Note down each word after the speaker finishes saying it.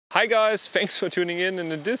Hi guys, thanks for tuning in.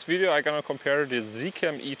 And in this video I'm gonna compare the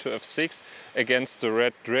Zcam E2F6 against the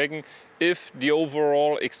Red Dragon. If the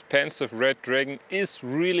overall expensive Red Dragon is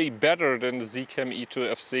really better than the Zcam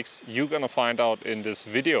E2F6, you're gonna find out in this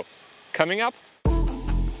video. Coming up.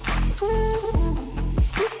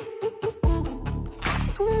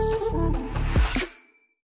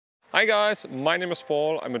 Hi guys, my name is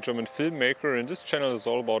Paul, I'm a German filmmaker and this channel is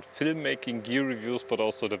all about filmmaking, gear reviews, but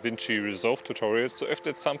also DaVinci Resolve tutorials. So if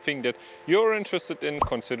that's something that you're interested in,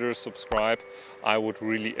 consider subscribe. I would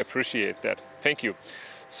really appreciate that. Thank you.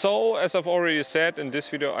 So as I've already said, in this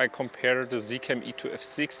video I compare the Zcam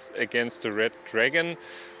E2F6 against the Red Dragon.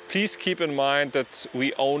 Please keep in mind that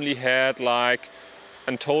we only had like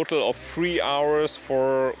a total of 3 hours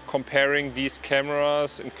for comparing these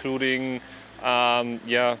cameras, including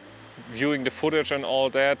viewing the footage and all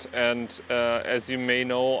that. And as you may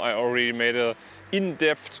know, I already made a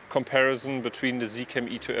in-depth comparison between the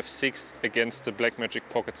Zcam E2F6 against the Blackmagic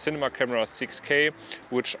Pocket Cinema Camera 6K,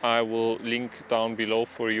 which I will link down below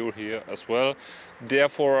for you here as well.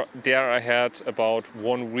 Therefore, there I had about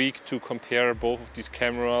 1 week to compare both of these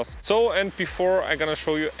cameras. So, and before I'm gonna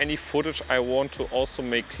show you any footage, I want to also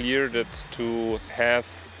make clear that to have,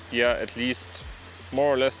 at least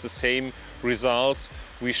more or less the same results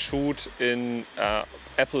we shoot in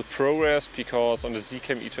Apple ProRes, because on the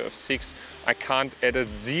Zcam E2F6 I can't edit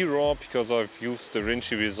 0 because I've used the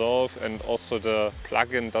DaVinci Resolve and also the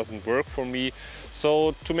plugin doesn't work for me.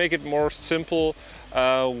 So to make it more simple,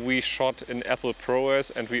 we shot in Apple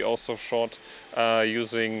ProRes and we also shot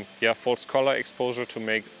using false color exposure to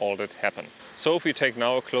make all that happen. So if we take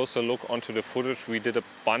now a closer look onto the footage, we did a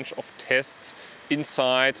bunch of tests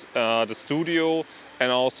inside the studio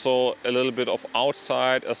and also a little bit of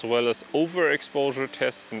outside, as well as overexposure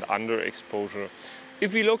tests and underexposure.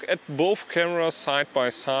 If we look at both cameras side by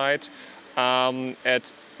side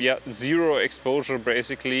at 0 exposure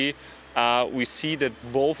basically, we see that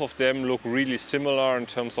both of them look really similar in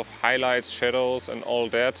terms of highlights, shadows and all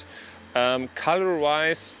that.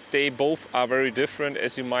 Color-wise, they both are very different.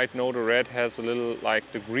 As you might know, the Red has a little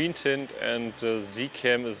like the green tint and the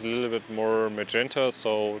Zcam is a little bit more magenta,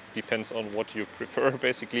 so it depends on what you prefer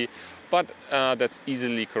basically, but that's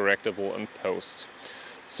easily correctable in post.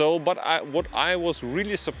 So, but what I was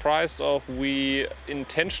really surprised of, we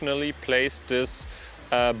intentionally placed this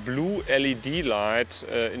blue LED light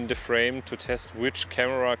in the frame to test which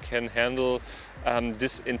camera can handle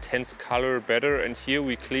this intense color better. And here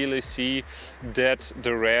we clearly see that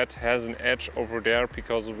the Red has an edge over there,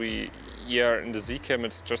 because in the Zcam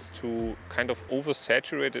it's just too kind of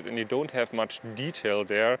oversaturated and you don't have much detail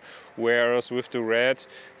there, whereas with the Red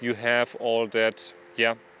you have all that,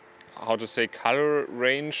 how to say, color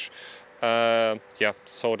range.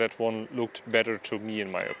 So that one looked better to me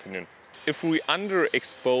in my opinion. If we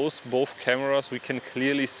underexpose both cameras, we can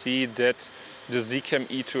clearly see that the Zcam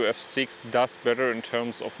E2F6 does better in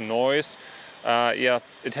terms of noise.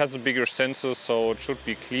 It has a bigger sensor, so it should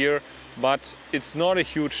be clear, but it's not a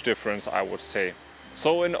huge difference, I would say.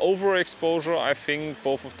 So in overexposure, I think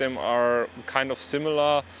both of them are kind of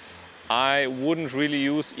similar. I wouldn't really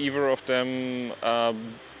use either of them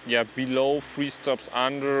below 3 stops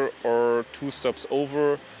under or 2 stops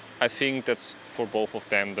over. I think that's for both of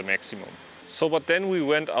them the maximum. So, but then we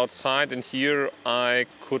went outside and here I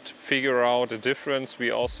could figure out a difference.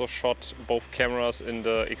 We also shot both cameras in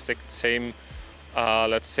the exact same,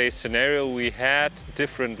 let's say, scenario. We had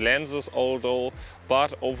different lenses although,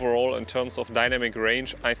 but overall in terms of dynamic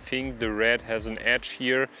range, I think the Red has an edge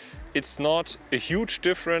here. It's not a huge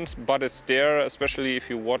difference, but it's there, especially if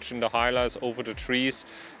you watch in the highlights over the trees.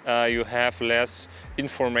 You have less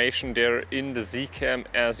information there in the Zcam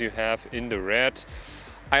as you have in the Red.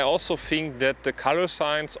 I also think that the color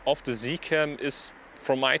science of the Zcam is,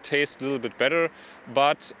 from my taste, a little bit better,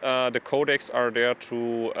 but the codecs are there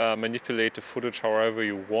to manipulate the footage however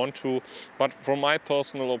you want to. But from my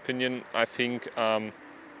personal opinion, I think the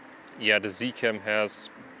Zcam has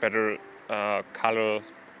better color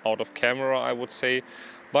out of camera, I would say.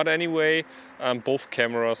 But anyway, both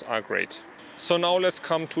cameras are great. So now let's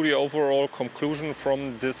come to the overall conclusion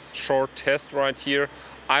from this short test right here.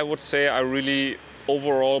 I would say I really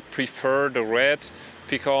overall prefer the Red,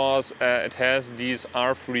 because it has these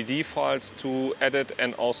R3D files to edit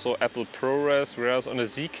and also Apple ProRes, whereas on the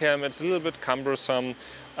Zcam it's a little bit cumbersome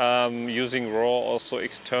using RAW. Also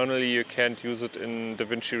externally you can't use it in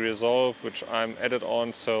DaVinci Resolve, which I'm edit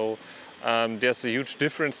on, so there's a huge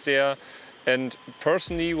difference there. And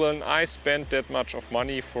personally, when I spend that much of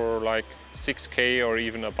money for like 6K or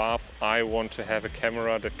even above, I want to have a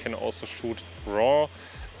camera that can also shoot RAW.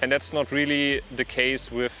 And that's not really the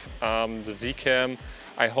case with the Zcam.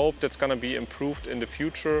 I hope that's gonna be improved in the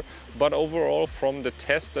future. But overall, from the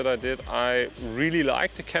test that I did, I really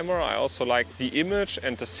like the camera. I also like the image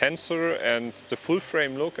and the sensor and the full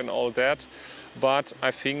frame look and all that. But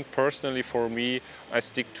I think personally for me, I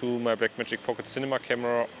stick to my Blackmagic Pocket Cinema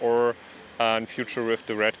camera, or in future with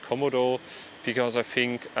the Red Komodo, because I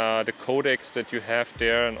think the codecs that you have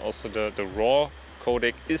there and also the raw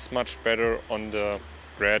codec is much better on the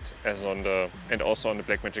Red as on the, and also on the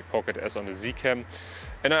Blackmagic Pocket as on the Z-Cam.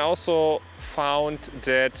 And I also found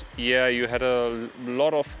that, yeah, you had a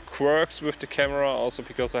lot of quirks with the camera, also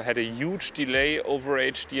because I had a huge delay over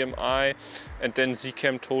HDMI, and then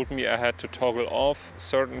Z-Cam told me I had to toggle off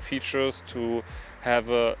certain features to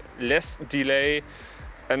have a less delay.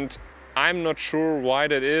 And I'm not sure why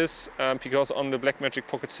that is, because on the Blackmagic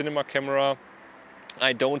Pocket Cinema camera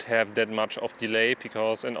I don't have that much of delay,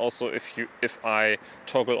 because, and also if I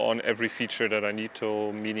toggle on every feature that I need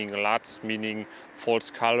to, meaning LUTs, meaning false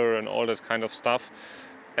color and all that kind of stuff.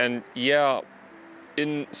 And yeah,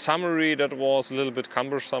 in summary, that was a little bit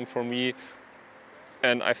cumbersome for me,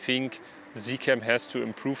 and I think Z-Cam has to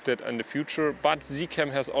improve that in the future. But Z-Cam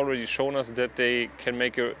has already shown us that they can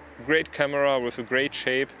make a great camera with a great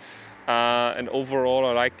shape. And overall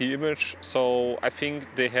I like the image, so I think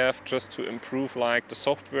they have just to improve like the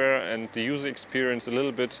software and the user experience a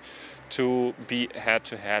little bit to be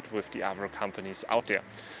head-to-head with the other companies out there.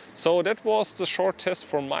 So that was the short test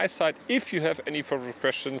from my side. If you have any further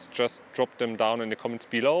questions, just drop them down in the comments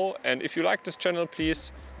below. And if you like this channel,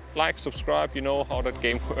 please like, subscribe, you know how that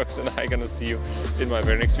game works, and I'm gonna see you in my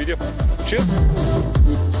very next video. Cheers!